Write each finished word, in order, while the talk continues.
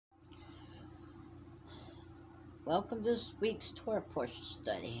Welcome to this week's Torah portion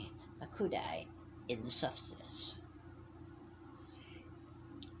study, Bechukotai in the substance.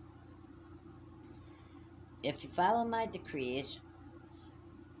 If you follow my decrees,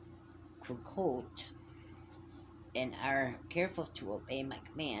 Bechukotai, and are careful to obey my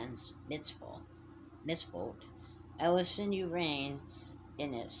commands, mitzvot, I will send you rain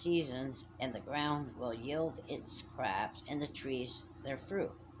in its seasons, and the ground will yield its crops, and the trees their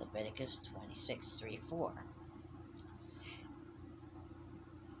fruit. Leviticus 26:3-4.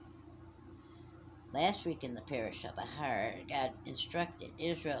 Last week in the parish of Ahar, God instructed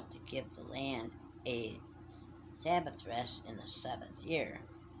Israel to give the land a Sabbath rest in the seventh year.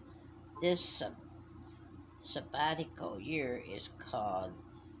 This sabbatical year is called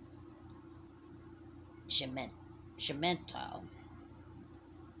Shemitah,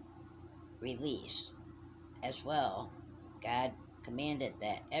 release. As well, God commanded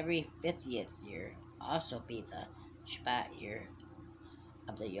that every 50th year also be the Shabbat year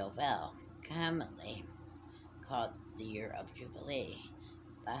of the Yovel, commonly called the year of Jubilee.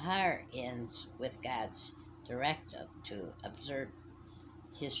 Bahar ends with God's directive to observe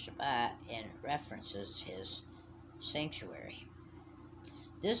his Shabbat and references his sanctuary.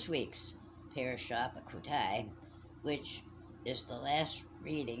 This week's Parashat Bechukotai, which is the last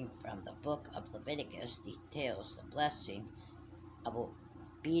reading from the book of Leviticus, details the blessing of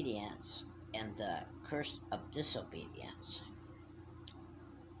obedience and the curse of disobedience.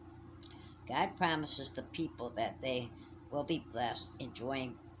 God promises the people that they will be blessed,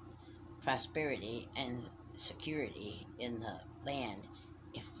 enjoying prosperity and security in the land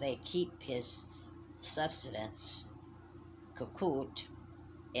if they keep his substance, Bechukotai,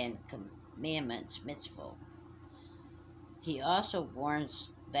 and commandments, mitzvot. He also warns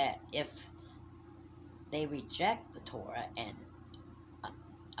that if they reject the Torah and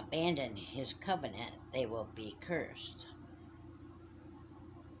abandon his covenant, they will be cursed.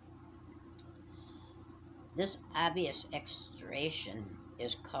 This obvious exhortation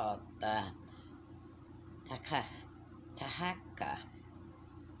is called the tahaka,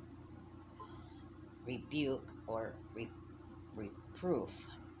 rebuke or reproof,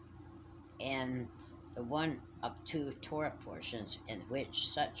 and the one of two Torah portions in which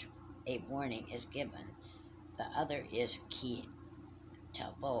such a warning is given. The other is ki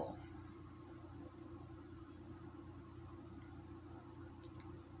tavo.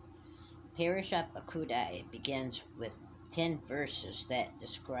 Parashat Bechukotai begins with 10 verses that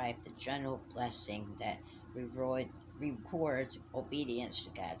describe the general blessing that rewards obedience to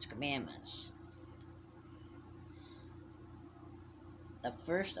God's commandments. The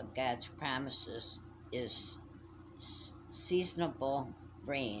first of God's promises is seasonable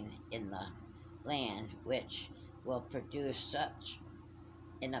rain in the land, which will produce such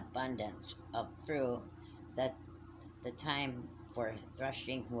an abundance of fruit that the time for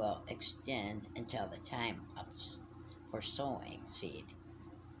threshing will extend until the time for sowing seed.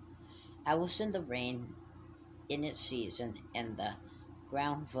 I will send the rain in its season, and the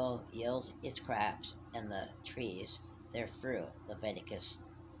ground will yield its crops, and the trees their fruit. Leviticus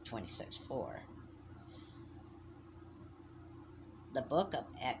 26:4. The book of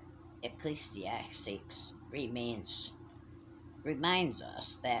Ecclesiastes reminds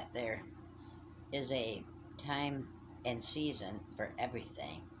us that there is a time and season for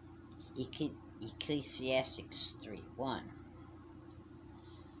everything. Ecclesiastes 3:1.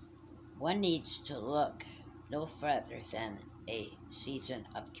 One needs to look no further than a season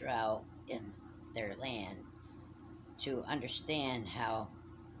of drought in their land to understand how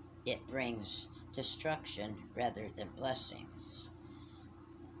it brings destruction rather than blessings.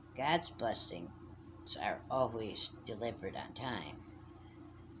 God's blessings are always delivered on time.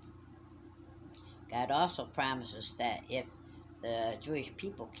 God also promises that if the Jewish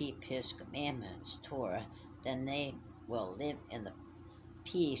people keep his commandments, Torah, then they will live in the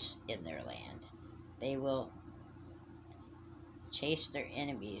peace in their land. They will chase their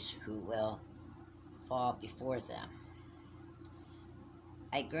enemies who will fall before them.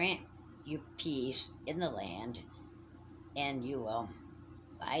 I grant you peace in the land, and you will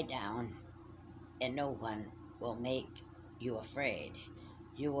lie down, and no one will make you afraid.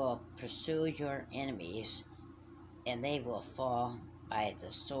 You will pursue your enemies, and they will fall by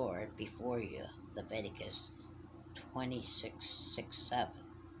the sword before you. Leviticus 26:6-7.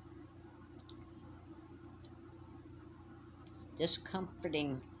 This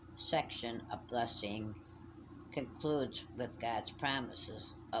comforting section of blessing concludes with God's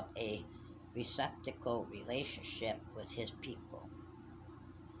promises of a reciprocal relationship with his people.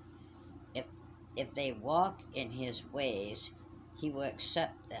 If they walk in his ways, he will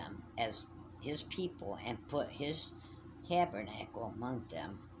accept them as his people and put his tabernacle among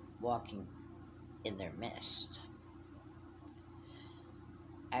them, walking in their midst.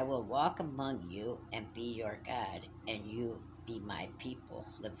 I will walk among you and be your God, and you be my people.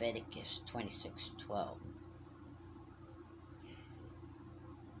 Leviticus 26:12.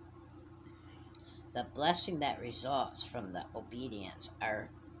 The blessing that results from the obedience are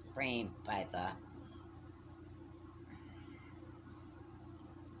framed by the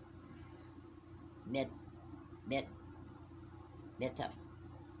met, met,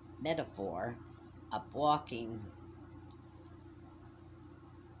 metaphor of walking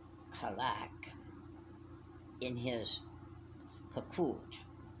halak in his kakut,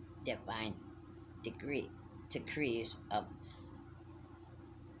 divine decrees of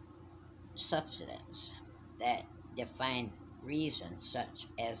substance that define reasons such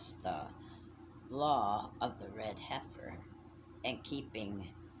as the law of the red heifer and keeping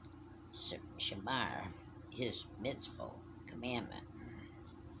Shamar, his mitzvah commandment.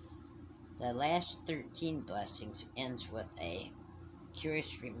 The last 13 blessings ends with a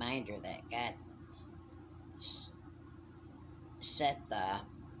curious reminder that God set the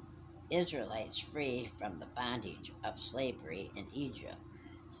Israelites free from the bondage of slavery in Egypt.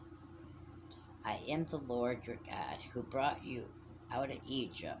 I am the Lord your God who brought you out of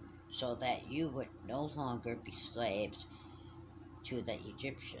Egypt so that you would no longer be slaves to the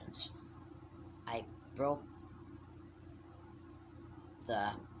Egyptians. I broke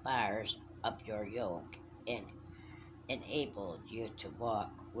the bars of your yoke and enabled you to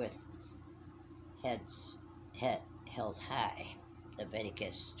walk with head held high.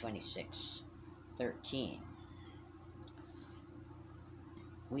 Leviticus 26:13.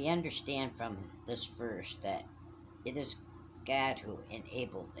 We understand from this verse that it is God who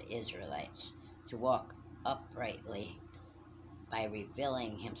enabled the Israelites to walk uprightly by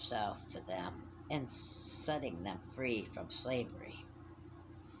revealing himself to them and setting them free from slavery.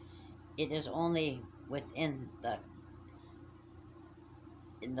 It is only within the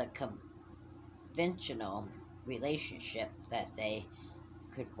conventional relationship that they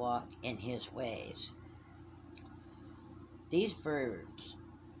could walk in his ways. These verbs,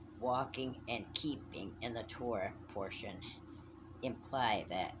 walking and keeping, in the Torah portion imply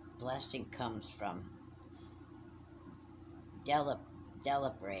that blessing comes from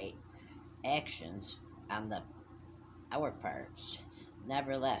deliberate actions on our parts.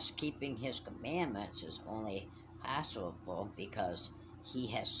 Nevertheless, keeping his commandments is only possible because he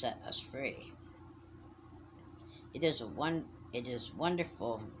has set us free. It is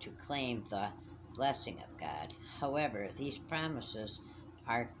wonderful to claim the blessing of God. However, these promises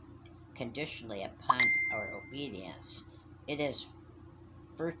are conditionally upon our obedience. It is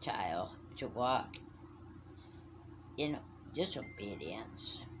fertile to walk in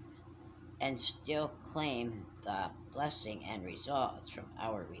disobedience and still claim the blessing and results from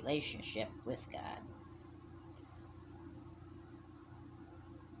our relationship with God.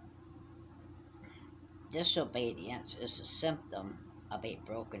 Disobedience is a symptom of a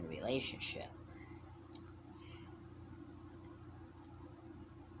broken relationship.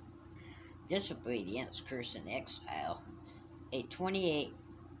 Disobedience, curse, and exile. A 28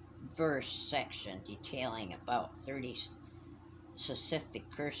 verse section detailing about 30 specific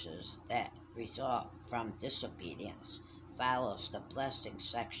curses that result from disobedience follows the blessing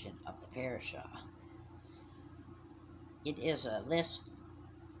section of the parashah. It is a list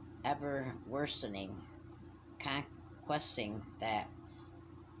ever worsening conquesting that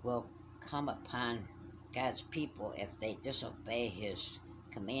will come upon God's people if they disobey his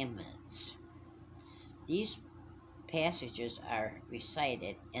commandments. These passages are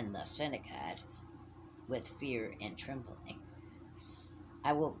recited in the synagogue with fear and trembling.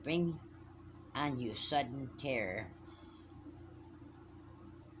 I will bring on you sudden terror,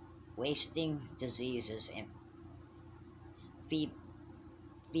 wasting diseases, and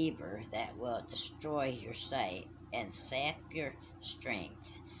fever that will destroy your sight and sap your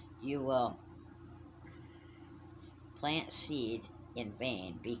strength. You will plant seed in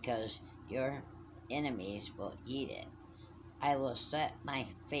vain because your enemies will eat it. I will set my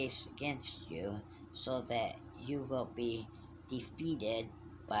face against you so that you will be defeated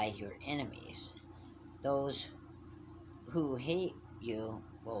by your enemies. Those who hate you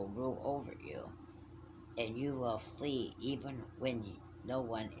will rule over you, and you will flee even when no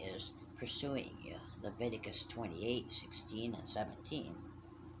one is pursuing you. Leviticus 28:16 and 17.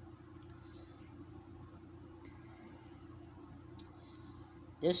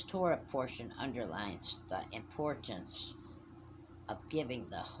 This Torah portion underlines the importance of giving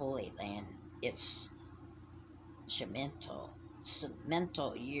the Holy Land its semental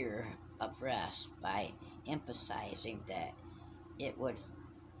year of rest by emphasizing that it would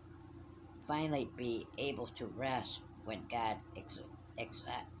finally be able to rest when God ex-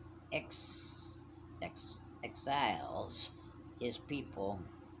 ex- exiles his people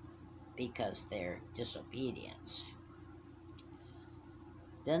because their disobedience.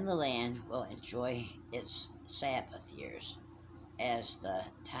 Then the land will enjoy its Sabbath years as the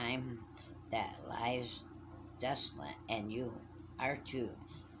time that lies desolate, and are to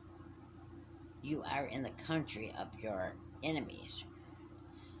you are in the country of your enemies.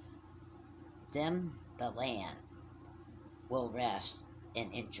 Then the land will rest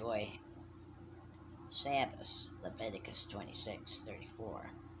and enjoy Sabbath, Leviticus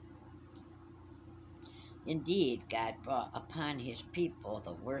 26:34. Indeed, God brought upon his people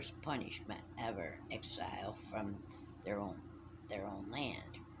the worst punishment ever, exile from their own their own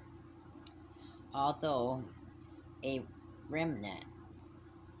land. Although a remnant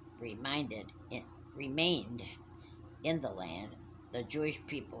remained in the land, the Jewish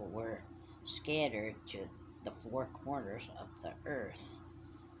people were scattered to the four corners of the earth,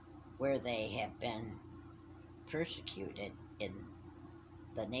 where they have been persecuted in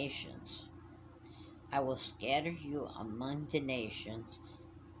the nations. I will scatter you among the nations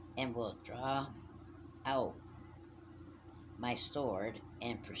and will draw out my sword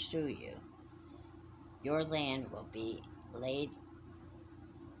and pursue you. Your land will be laid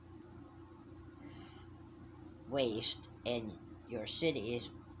waste, and your cities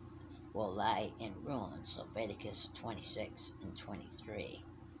will lie in ruins. Leviticus 26:23.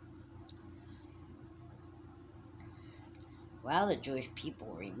 While the Jewish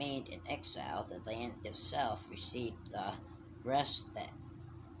people remained in exile, the land itself received the rest that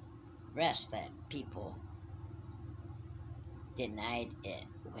people denied it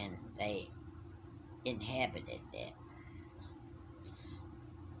when they inhabited it.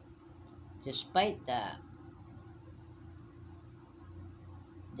 Despite the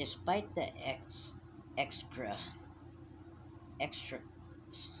despite the extra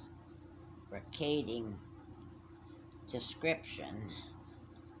extricating description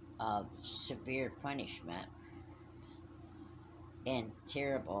of severe punishment and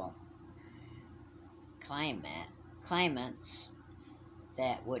terrible climates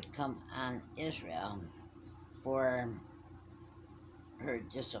that would come on Israel for her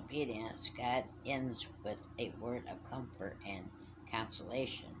disobedience, God ends with a word of comfort and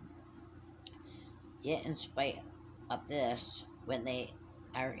consolation. Yet, in spite of this, when they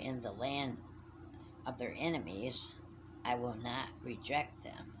are in the land of their enemies, I will not reject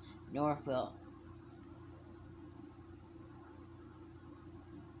them, nor will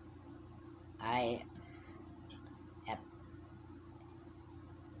I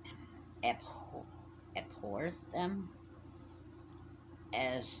abhor them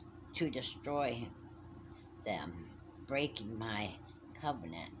as to destroy them, breaking my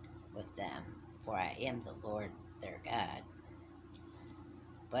covenant with them, for I am the Lord their God.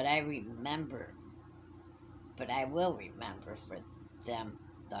 But I will remember for them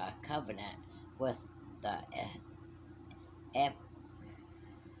the covenant with the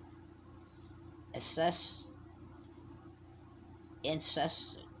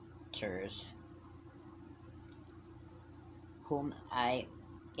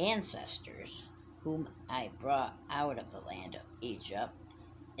ancestors whom I brought out of the land of Egypt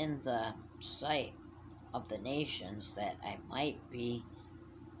in the sight of the nations, that I might be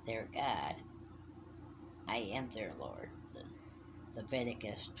their God. I am their Lord.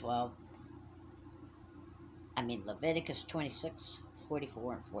 Leviticus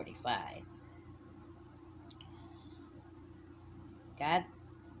 26:44 and 45. God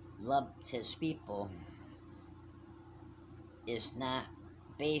loved his people is not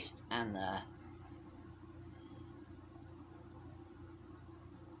based on the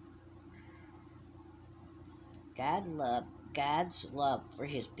God's love for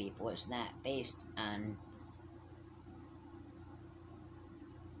his people is not based on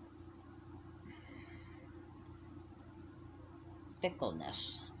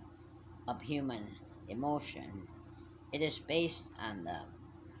fickleness of human emotion. It is based on the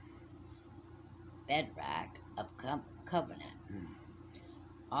bedrock of covenant.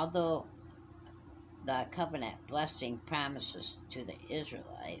 Although the covenant blessing promises to the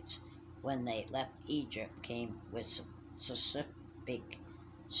Israelites when they left Egypt came with specific,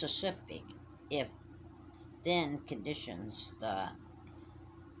 if then conditions, the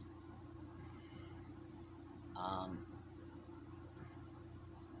um,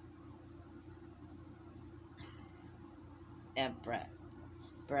 Abrahamic,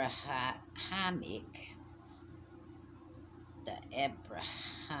 the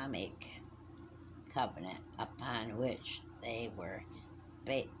Abrahamic covenant upon which they were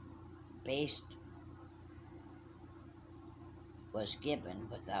based was given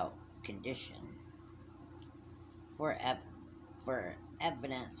without condition. For, for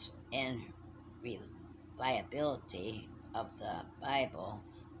evidence and reliability of the Bible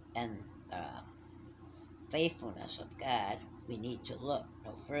and the faithfulness of God, we need to look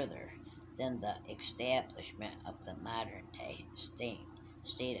no further than the establishment of the modern day state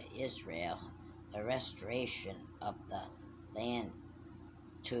of Israel, the restoration of the land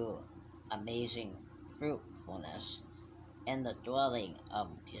to amazing fruitfulness, and the dwelling of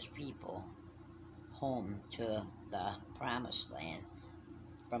his people home to the promised land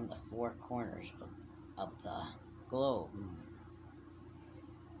from the four corners of the globe.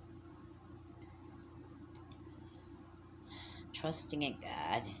 Trusting in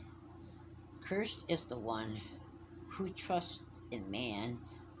God. Cursed is the one who trusts in man,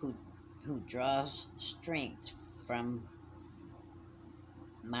 who draws strength from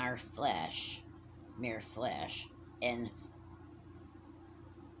mere flesh, and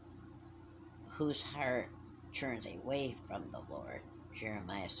whose heart turns away from the Lord.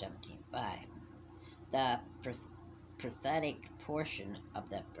 Jeremiah 17:5. The prophetic portion of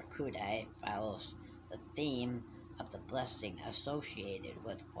the Bechukotai follows the theme of the blessing associated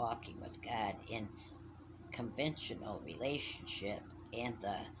with walking with God in conventional relationship and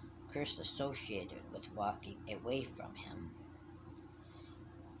the curse associated with walking away from Him.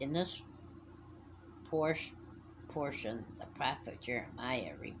 In this portion, the prophet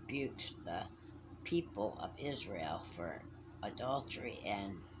Jeremiah rebukes the people of Israel for adultery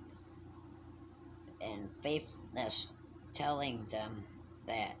and faithlessness, telling them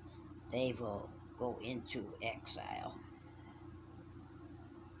that they will go into exile.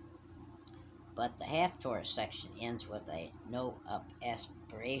 But the half-Torah section ends with a note of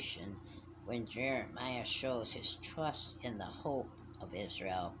aspiration when Jeremiah shows his trust in the hope of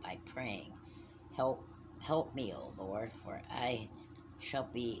Israel by praying, Help me, O Lord, for I shall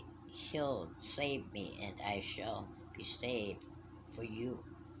be healed. Save me, and I shall be saved, for you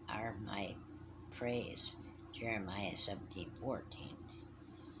are my praise. Jeremiah 17:14.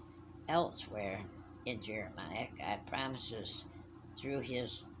 Elsewhere in Jeremiah, God promises through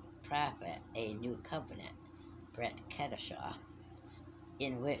his prophet a new covenant, Bechukotai,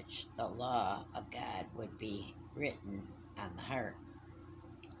 in which the law of God would be written on the heart.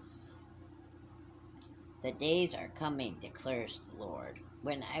 The days are coming, declares the Lord,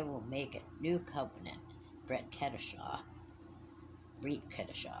 when I will make a new covenant, Bechukotai,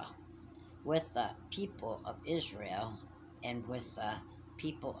 with the people of Israel and with the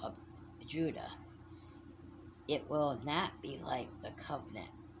people of Judah. It will not be like the covenant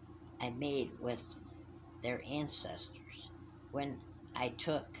I made with their ancestors when I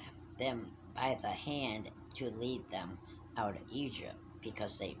took them by the hand to lead them out of Egypt,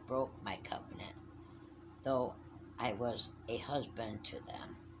 because they broke my covenant, though I was a husband to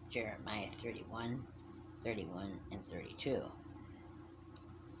them. Jeremiah 31, and 32.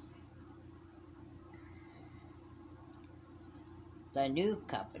 The new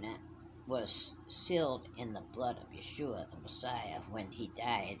covenant was sealed in the blood of Yeshua, the Messiah, when he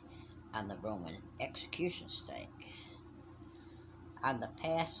died on the Roman execution stake. On the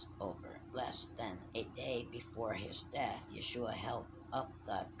Passover, less than a day before his death, Yeshua held up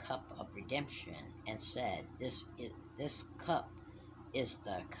the cup of redemption and said, This cup is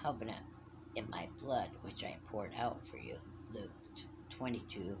the covenant in my blood, which I poured out for you. Luke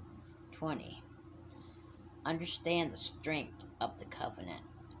 22:20. Understand the strength of the covenant.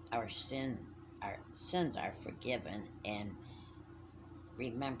 Our sins are forgiven and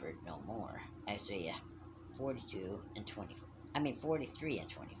remembered no more. Isaiah 43 and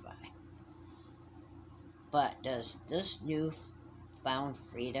 25. But does this new found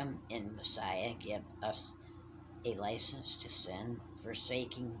freedom in Messiah give us a license to sin,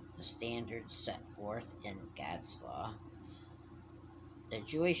 forsaking the standards set forth in God's law? The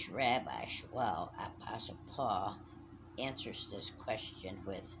Jewish rabbi Shaul, Apostle Paul, answers this question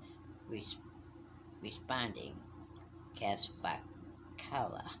with responding,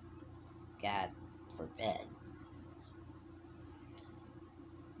 Kasvakala, God forbid.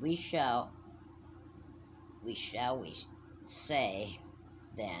 We say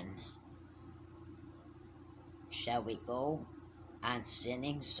then, shall we go on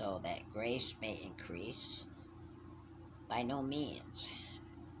sinning so that grace may increase? By no means.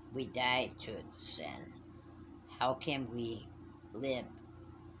 We died to sin. How can we live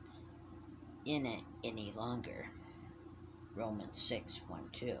in it any longer? Romans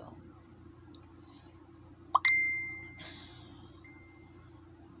 6:1-2.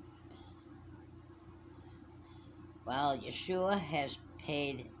 While Yeshua has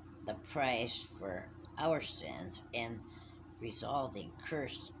paid the price for our sins and resulting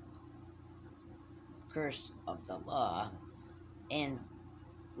curse of the law, and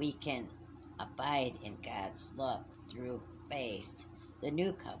we can abide in God's love through faith, the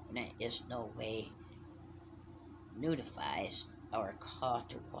new covenant is no way nullifies our call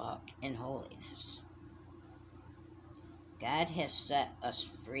to walk in holiness. God has set us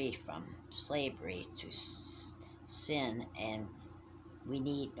free from slavery to sin, and we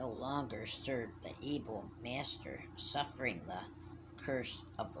need no longer serve the evil master, suffering the curse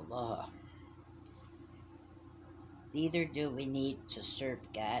of the law. Neither do we need to serve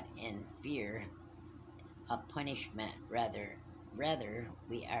God in fear of punishment. Rather,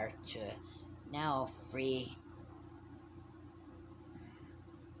 we are to now free.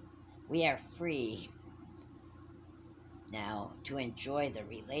 We are free now to enjoy the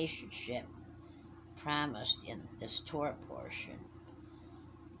relationship promised in this Torah portion.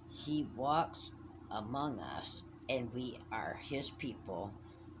 He walks among us, and we are his people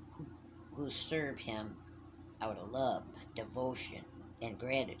who serve him out of love, devotion, and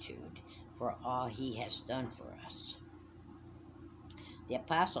gratitude for all he has done for us. The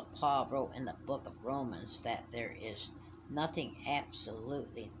Apostle Paul wrote in the book of Romans that there is nothing,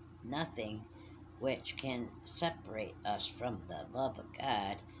 absolutely nothing, which can separate us from the love of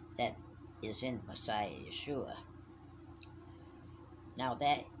God that is in Messiah Yeshua. Now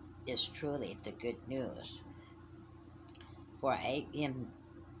that is truly the good news, for I am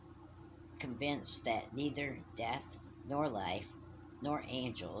convinced that neither death, nor life, nor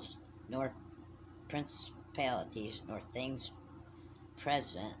angels, nor principalities, nor things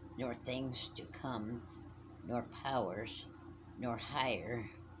present, nor things to come, nor powers, nor higher,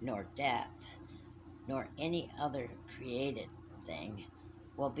 nor depth, nor any other created thing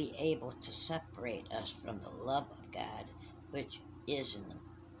will be able to separate us from the love of God, which is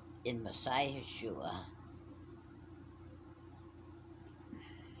in Messiah Yeshua,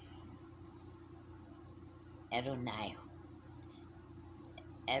 Adonai,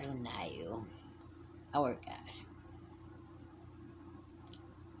 Adonai, our God.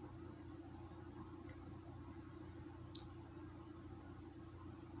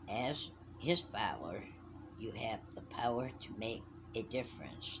 As his follower, you have the power to make a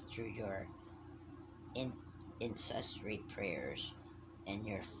difference through your incessary prayers and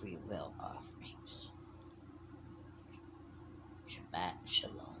your free will offerings. Shabbat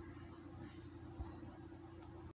Shalom.